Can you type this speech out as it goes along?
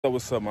So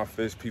what's up, my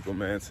fish people,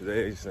 man?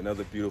 Today is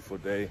another beautiful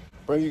day.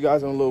 Bring you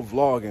guys on a little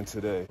vlogging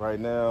today. Right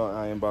now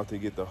I am about to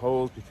get the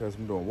hose because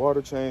I'm doing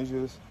water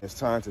changes. It's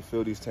time to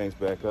fill these tanks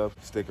back up.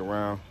 Stick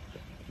around,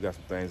 we got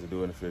some things to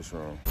do in the fish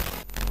room.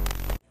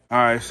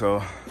 All right,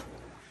 so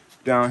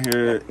down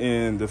here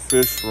in the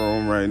fish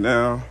room right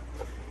now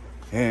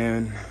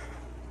and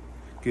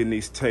getting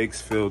these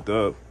tanks filled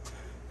up.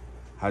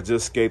 I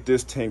just escaped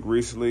this tank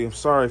recently. I'm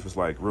sorry if it's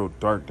like real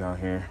dark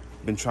down here.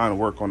 Been trying to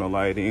work on the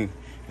lighting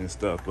and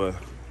stuff, but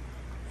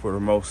for the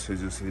most,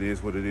 it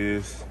is what it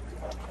is.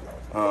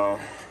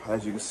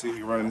 As you can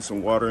see, running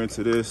some water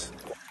into this.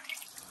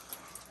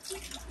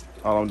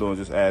 All I'm doing is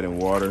just adding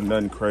water,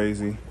 nothing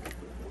crazy.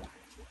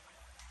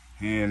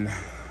 And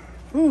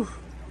whew,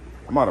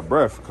 I'm out of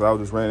breath because I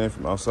just ran in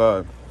from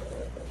outside.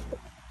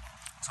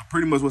 So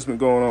pretty much what's been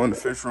going on in the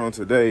fish room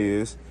today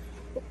is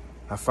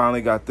I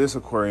finally got this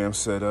aquarium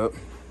set up,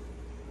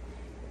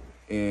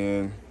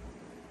 and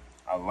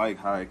I like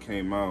how it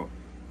came out.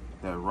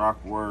 That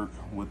rock work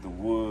with the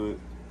wood,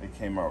 it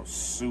came out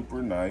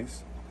super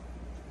nice.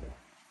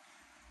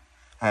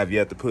 I have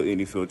yet to put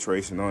any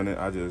filtration on it.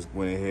 I just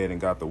went ahead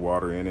and got the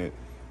water in it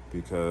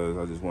because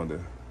I just wanted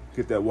to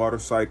get that water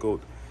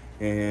cycled,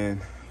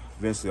 and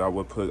eventually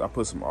I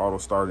put some auto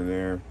start in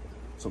there,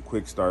 some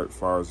quick start as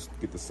far as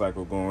get the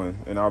cycle going,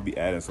 and I'll be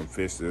adding some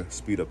fish to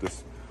speed up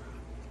this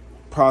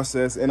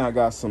process. And I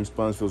got some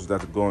sponge filters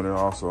that go in there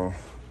also.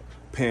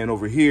 Pan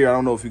over here, I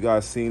don't know if you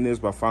guys seen this,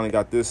 but I finally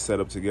got this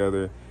set up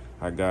together.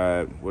 I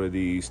got, what are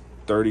these,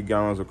 30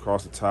 gallons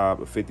across the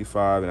top, a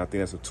 55, and I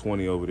think that's a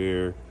 20 over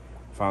there.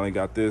 Finally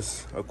got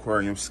this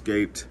aquarium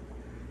scaped,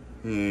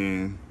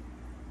 and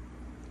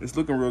it's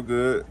looking real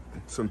good.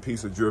 Some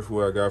piece of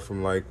driftwood I got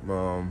from like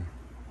the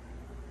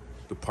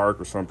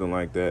park or something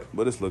like that,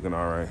 but it's looking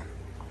all right.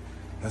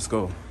 Let's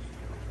go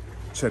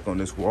check on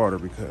this water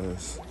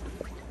because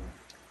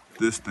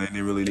this thing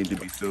didn't really need to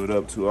be filled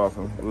up too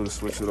often. We'll just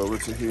switch it over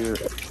to here.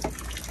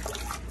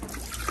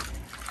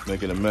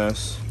 Making a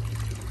mess.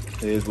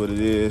 It is what it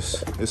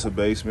is. It's a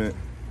basement.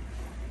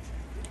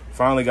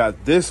 Finally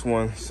got this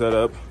one set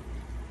up.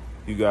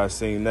 You guys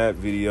seen that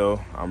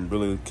video. I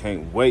really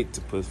can't wait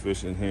to put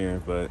fish in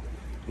here, but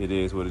it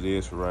is what it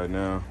is for right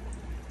now.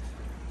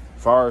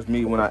 As far as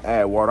me, when I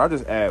add water, I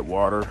just add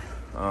water,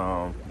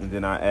 and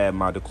then I add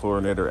my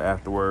dechlorinator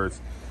afterwards.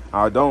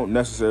 I don't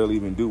necessarily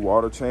even do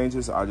water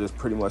changes. I just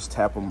pretty much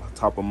top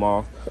them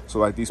off. So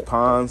like these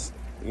ponds,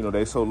 you know,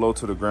 they so low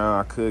to the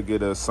ground, I could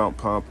get a sump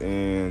pump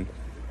and,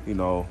 you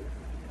know,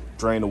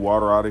 drain the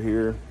water out of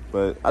here,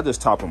 but I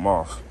just top them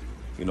off,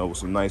 you know, with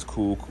some nice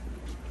cool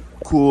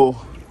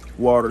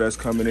water that's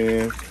coming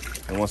in.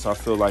 And once I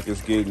feel like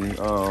it's getting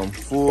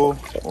full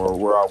or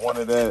where I want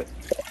it at,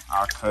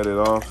 I'll cut it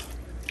off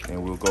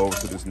and we'll go over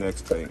to this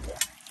next tank.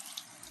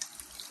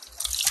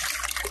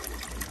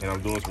 And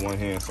I'm doing this one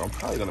hand, so I'm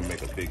probably gonna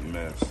make a big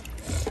mess.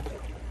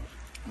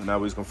 And now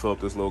we're just gonna fill up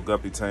this little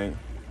guppy tank.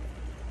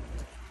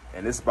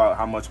 And it's about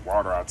how much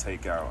water I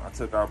take out. I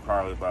took out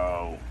probably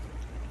about,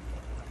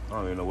 I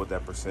don't even know what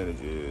that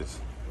percentage is,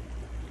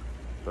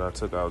 but I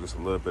took out just a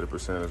little bit of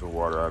percentage of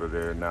water out of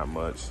there, not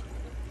much.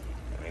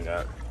 And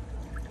got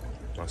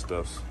my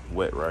stuff's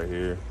wet right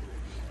here.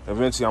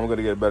 Eventually I'm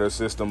gonna get a better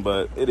system,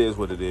 but it is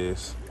what it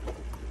is.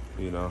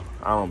 You know,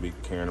 I don't be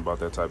caring about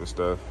that type of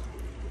stuff.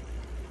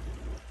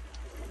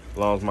 As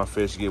long as my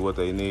fish get what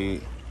they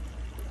need.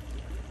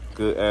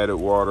 Good added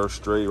water,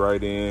 straight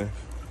right in.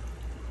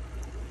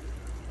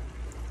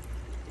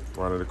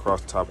 Run it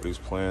across the top of these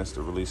plants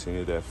to release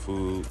any of that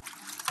food. To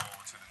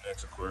the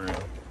next aquarium.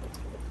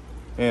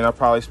 And I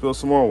probably spill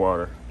some more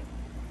water.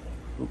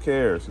 Who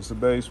cares? It's a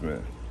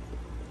basement.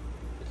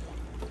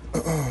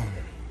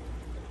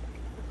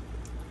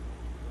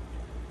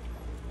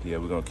 Yeah,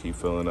 we're gonna keep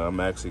filling up. I'm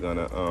actually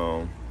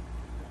gonna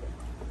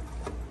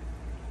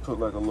put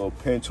like a little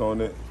pinch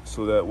on it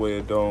so that way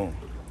it don't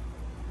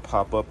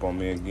pop up on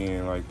me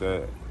again like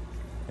that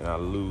and I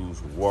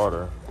lose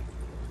water.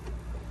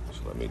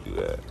 So let me do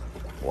that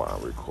while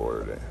I'm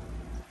recording it.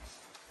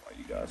 While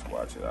you guys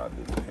watch it, I'll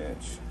do the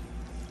pinch.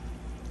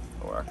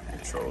 Or I can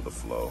control the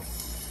flow.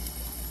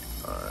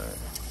 All right.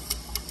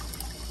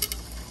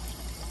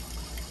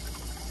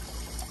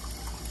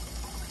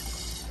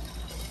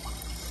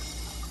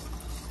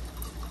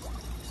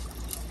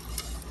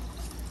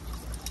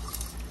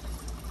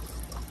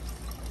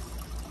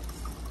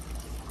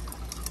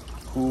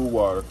 Cool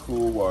water,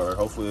 cool water.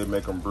 Hopefully it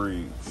make them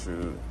breathe,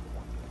 shoot.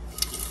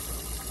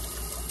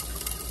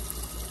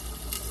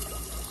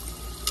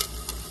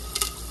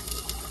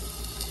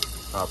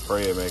 I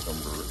pray it make them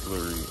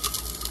breathe.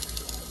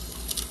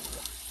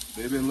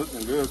 They've been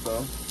looking good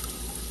though.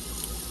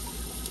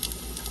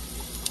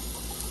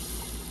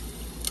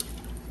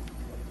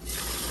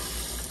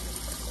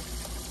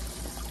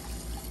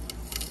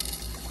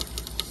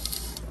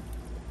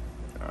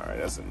 All right,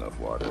 that's enough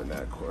water in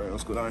that aquarium.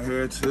 Let's go down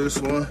here to this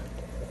one.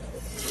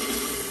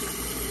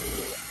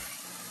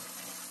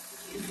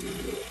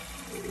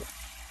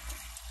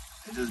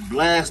 And just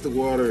blast the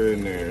water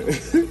in there.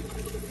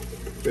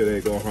 It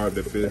ain't gonna harm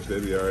the fish. They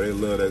be alright. They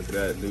love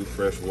that new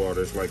fresh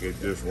water. It's like it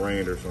just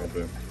rained or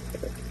something.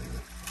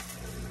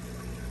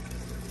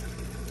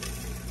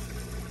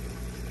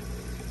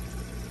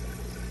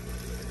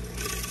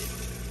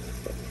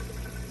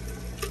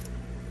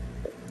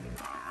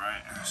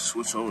 Alright,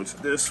 switch over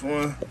to this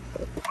one.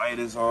 Light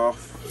is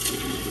off.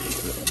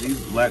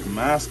 These black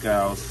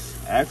mascows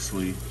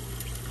actually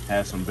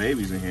have some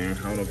babies in here.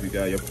 I don't know if you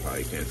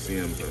probably can't see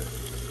them, but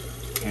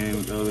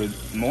came the other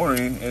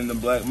morning and the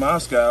black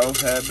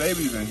mascows had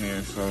babies in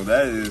here. So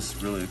that is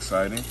really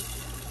exciting.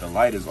 The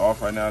light is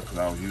off right now because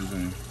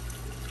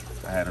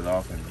I had it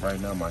off, and right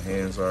now my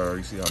hands are,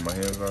 you see how my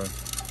hands are?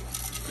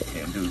 I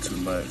can't do too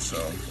much, so.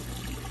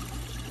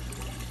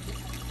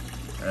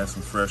 Add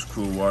some fresh,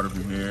 cool water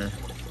from here.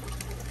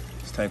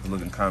 This tank is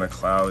looking kind of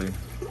cloudy.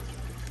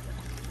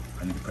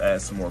 I need to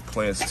add some more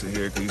plants to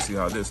here because you see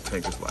how this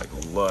tank is like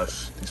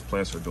lush. These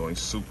plants are doing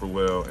super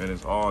well, and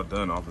it's all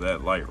done off of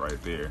that light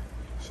right there.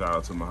 Shout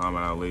out to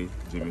Muhammad Ali,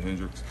 Jimi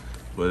Hendrix.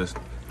 But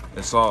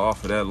it's all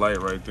off of that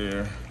light right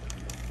there.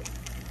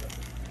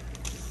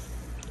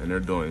 And they're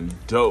doing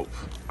dope.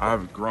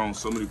 I've grown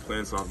so many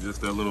plants off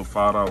just that little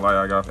 $5 light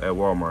I got at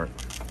Walmart.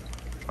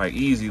 Like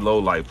easy low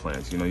light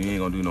plants. You know, you ain't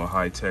gonna do no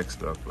high tech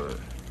stuff, but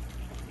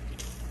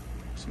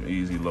some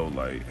easy low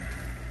light.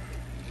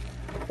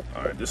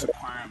 All right, this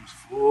aquarium's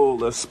full.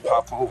 Let's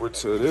pop over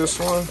to this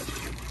one.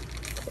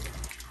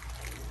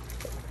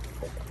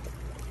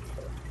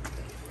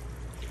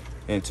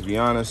 And to be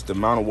honest, the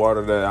amount of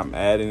water that I'm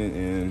adding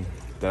and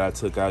that I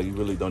took out, you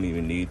really don't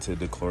even need to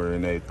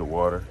dechlorinate the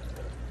water.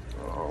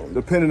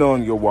 Depending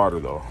on your water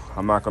though.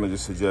 I'm not gonna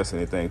just suggest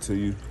anything to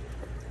you.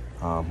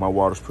 My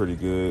water's pretty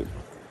good.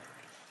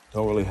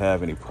 Don't really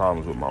have any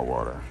problems with my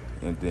water.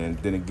 And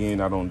then again,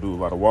 I don't do a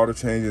lot of water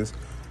changes,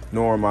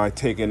 nor am I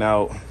taking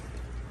out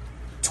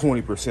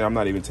 20%. I'm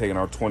not even taking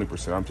out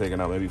 20%. I'm taking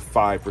out maybe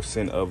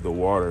 5% of the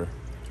water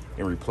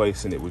and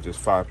replacing it with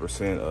just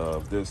 5%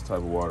 of this type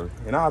of water.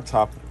 And I'll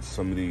top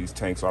some of these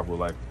tanks off with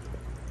like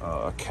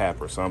a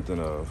cap or something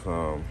of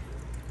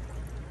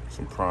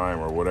some prime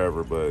or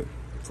whatever. But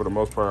for the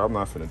most part, I'm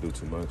not finna do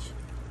too much.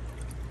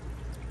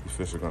 These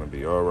fish are gonna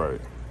be all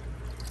right.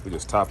 We're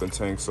just topping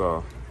tanks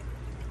off.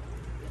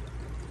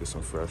 Get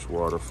some fresh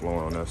water flowing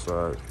on that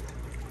side.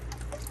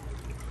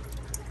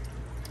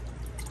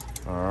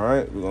 All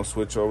right, we're gonna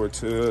switch over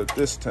to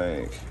this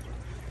tank.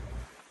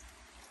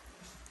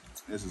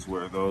 This is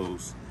where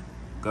those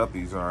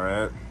guppies are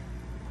at.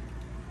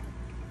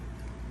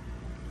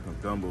 The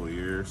gumbo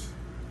ears.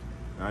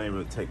 I didn't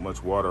really take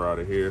much water out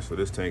of here, so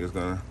this tank is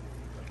gonna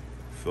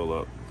fill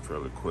up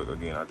fairly quick.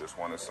 Again, I just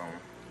wanted some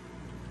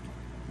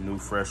new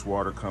fresh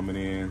water coming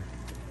in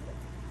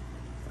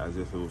as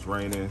if it was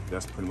raining.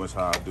 That's pretty much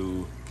how I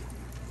do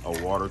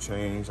a water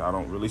change. I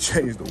don't really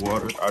change the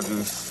water. I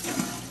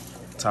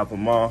just top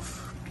them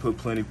off, put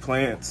plenty of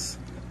plants,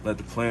 let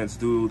the plants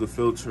do the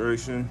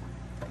filtration,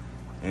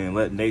 and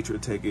let nature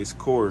take its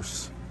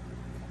course.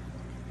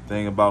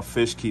 Thing about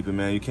fish keeping,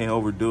 man, you can't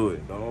overdo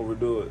it. Don't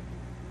overdo it.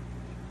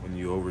 When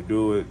you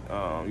overdo it,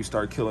 you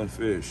start killing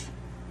fish.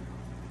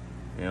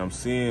 And I'm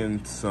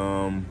seeing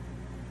some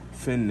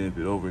fin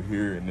nippet over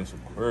here in this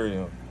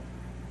aquarium.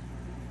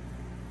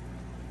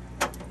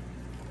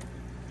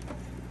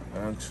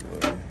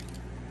 Actually,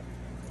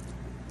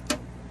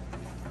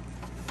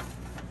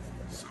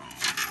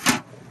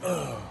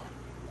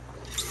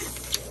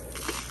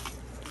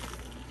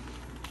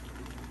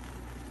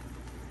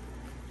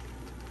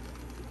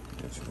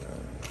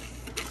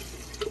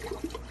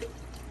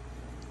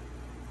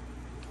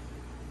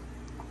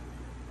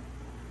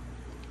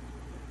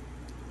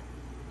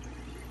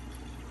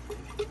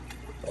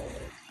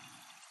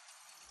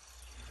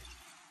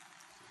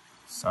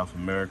 South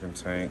American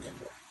tank.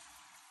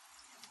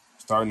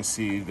 Starting to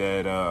see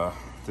that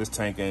this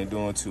tank ain't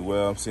doing too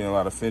well. I'm seeing a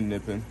lot of fin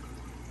nipping.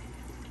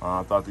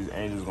 I thought these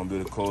angels were gonna be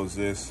able to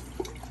coexist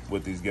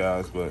with these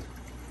guys, but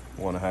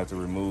I'm gonna have to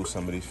remove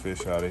some of these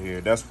fish out of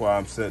here. That's why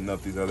I'm setting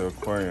up these other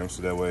aquariums,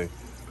 so that way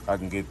I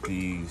can get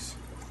these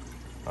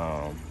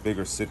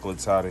bigger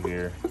cichlids out of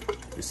here.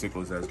 The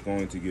cichlids that's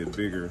going to get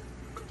bigger.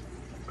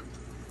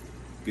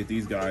 Get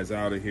these guys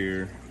out of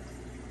here,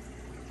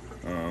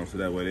 so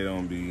that way they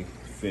don't be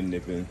fin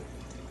nipping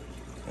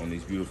on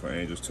these beautiful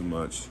angels too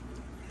much.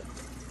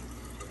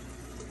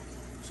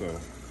 So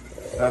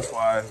that's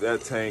why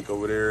that tank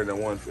over there and the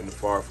one in the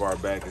far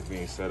back is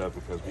being set up,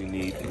 because we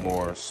need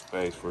more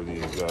space for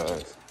these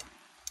guys.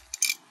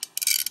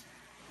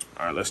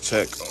 All right, let's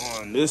check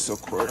on this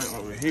aquarium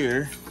over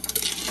here.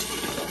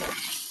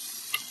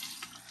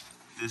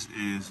 This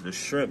is the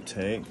shrimp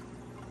tank,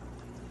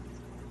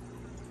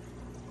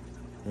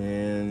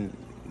 and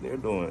they're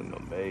doing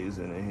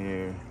amazing in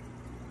here.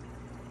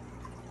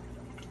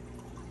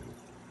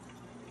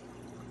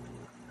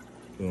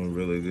 Doing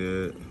really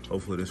good.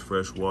 Hopefully this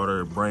fresh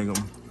water bring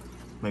them,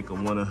 make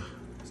them want to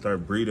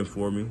start breeding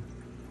for me.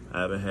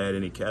 I haven't had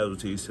any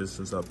casualties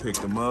since I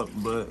picked them up,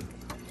 but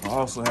I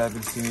also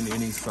haven't seen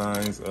any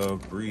signs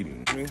of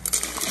breeding.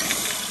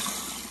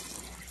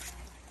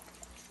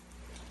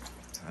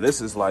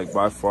 This is like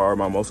by far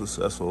my most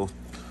successful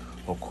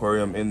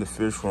aquarium in the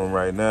fish room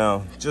right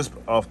now, just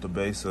off the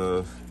base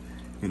of,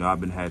 you know, I've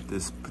been had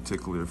this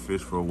particular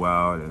fish for a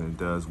while and it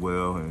does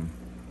well, and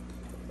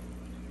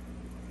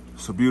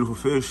it's a beautiful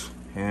fish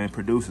and it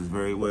produces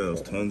very well.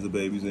 There's tons of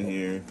babies in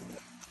here.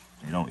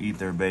 They don't eat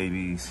their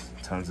babies.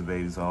 Tons of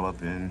babies all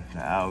up in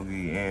the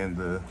algae and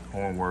the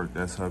hornwork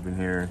that's up in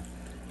here.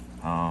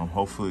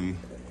 Hopefully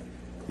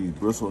these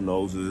bristle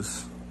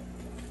noses,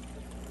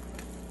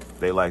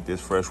 they like this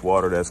fresh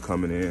water that's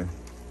coming in.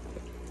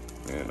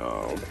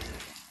 And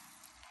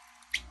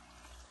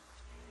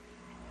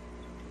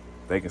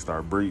they can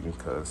start breeding,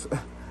 because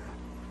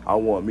I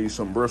want me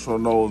some bristle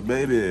nose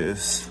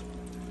babies.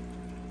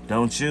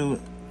 Don't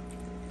you?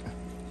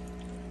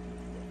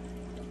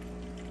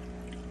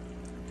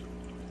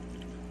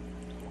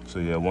 So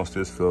yeah, once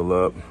this fill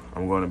up,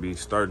 I'm gonna be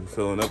starting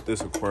filling up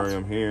this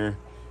aquarium here.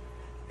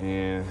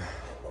 And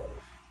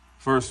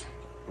first,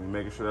 we're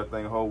making sure that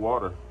thing hold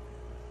water.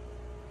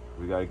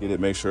 We gotta get it,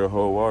 make sure it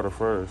hold water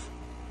first.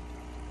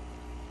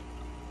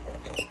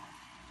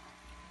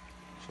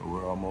 So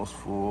we're almost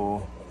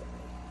full.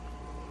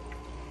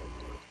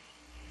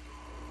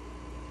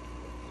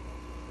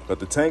 But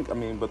the tank,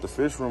 but the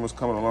fish room is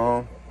coming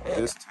along.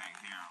 This tank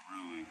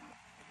here,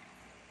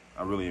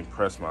 I really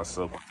impressed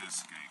myself with this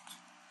scape.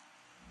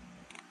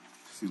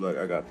 See, like,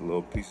 I got the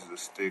little pieces of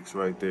sticks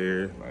right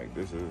there. Like,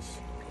 this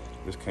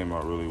came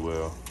out really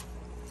well.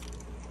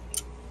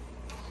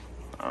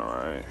 All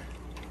right.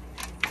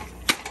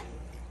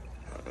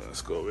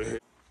 Let's go over here.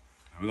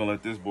 We're gonna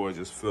let this boy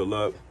just fill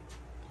up.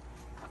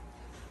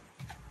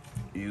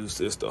 Use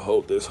this to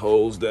hold this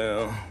hose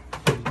down.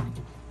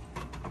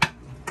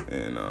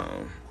 And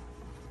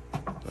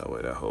that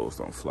way that hose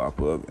don't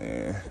flop up.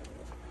 And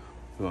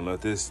we're gonna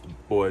let this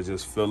boy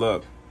just fill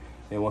up.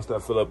 And once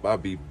that fill up, I'll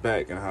be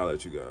back and holler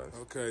at you guys.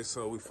 Okay,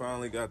 so we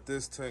finally got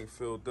this tank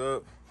filled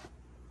up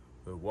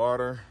with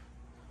water.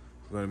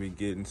 We're gonna be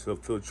getting some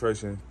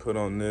filtration put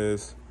on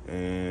this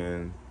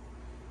and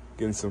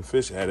getting some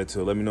fish added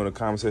to it. Let me know in the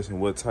comment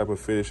section what type of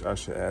fish I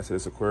should add to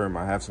this aquarium.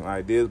 I have some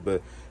ideas,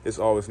 but it's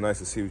always nice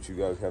to see what you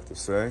guys have to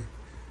say.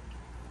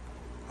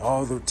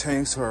 All the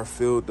tanks are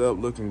filled up,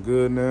 looking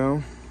good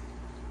now.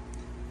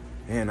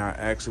 And I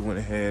actually went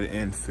ahead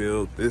and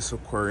filled this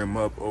aquarium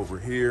up over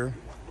here.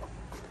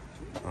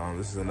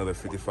 This is another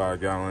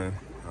 55-gallon,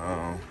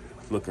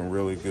 looking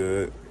really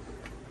good.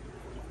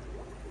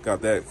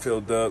 Got that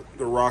filled up.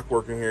 The rock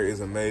work in here is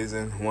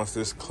amazing. Once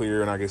this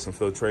clear and I get some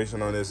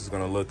filtration on this, it's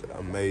gonna look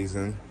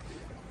amazing.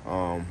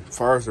 As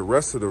far as the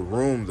rest of the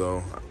room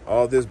though,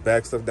 all this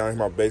back stuff down here in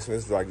my basement,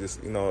 this is like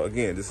just, you know,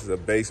 again, this is a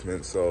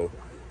basement, so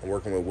I'm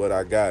working with what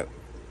I got.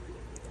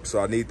 So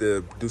I need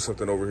to do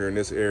something over here in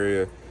this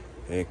area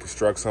and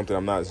construct something.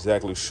 I'm not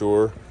exactly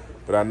sure,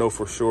 but I know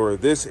for sure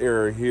this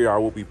area here, I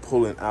will be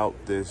pulling out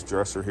this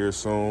dresser here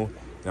soon.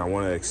 And I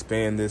want to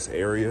expand this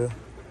area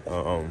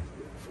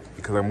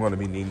because I'm going to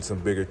be needing some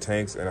bigger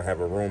tanks, and I have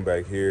a room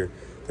back here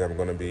that I'm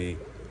going to be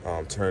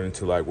turning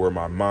into like where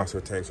my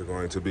monster tanks are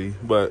going to be.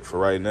 But for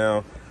right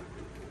now,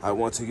 I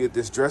want to get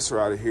this dresser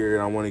out of here,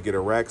 and I want to get a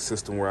rack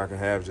system where I can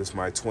have just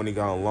my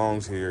 20-gallon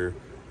longs here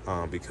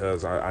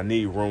because I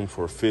need room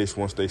for fish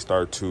once they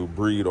start to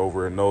breed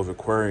over in those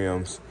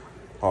aquariums.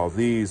 All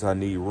these, I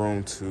need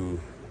room to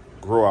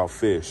grow out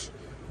fish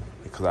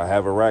because I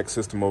have a rack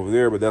system over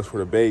there, but that's for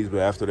the babies. But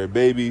after they're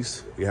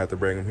babies, you have to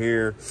bring them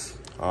here.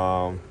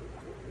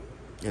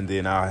 And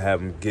then I'll have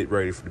them get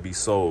ready to be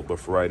sold. But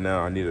for right now,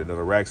 I need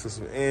another rack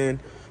system. And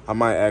I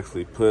might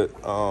actually put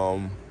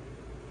some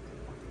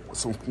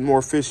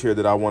more fish here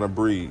that I want to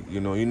breed.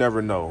 You know, you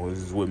never know. This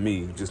is with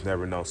me, you just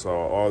never know. So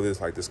all this,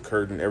 like this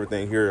curtain,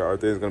 everything here,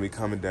 everything's going to be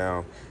coming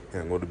down.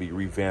 And I'm going to be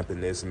revamping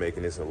this and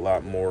making this a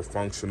lot more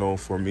functional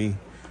for me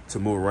to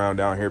move around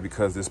down here,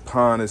 because this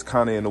pond is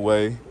kind of in the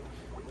way.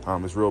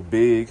 It's real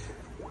big,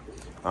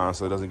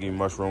 so it doesn't give me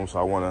much room. So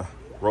I want to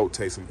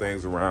rotate some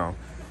things around.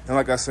 And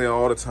like I say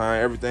all the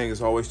time, everything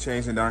is always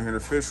changing down here in the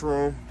fish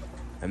room,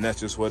 and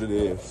that's just what it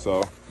is.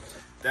 So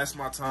that's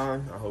my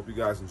time. I hope you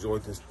guys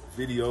enjoyed this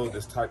video,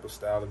 this type of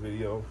style of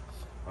video.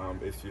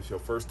 If it's your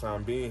first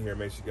time being here,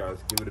 make sure you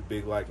guys give it a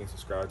big like and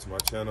subscribe to my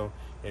channel,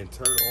 and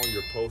turn on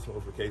your post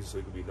notifications so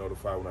you can be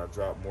notified when I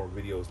drop more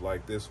videos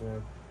like this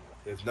one.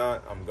 If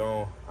not, I'm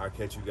gone. I'll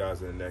catch you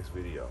guys in the next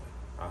video.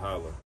 I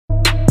holla.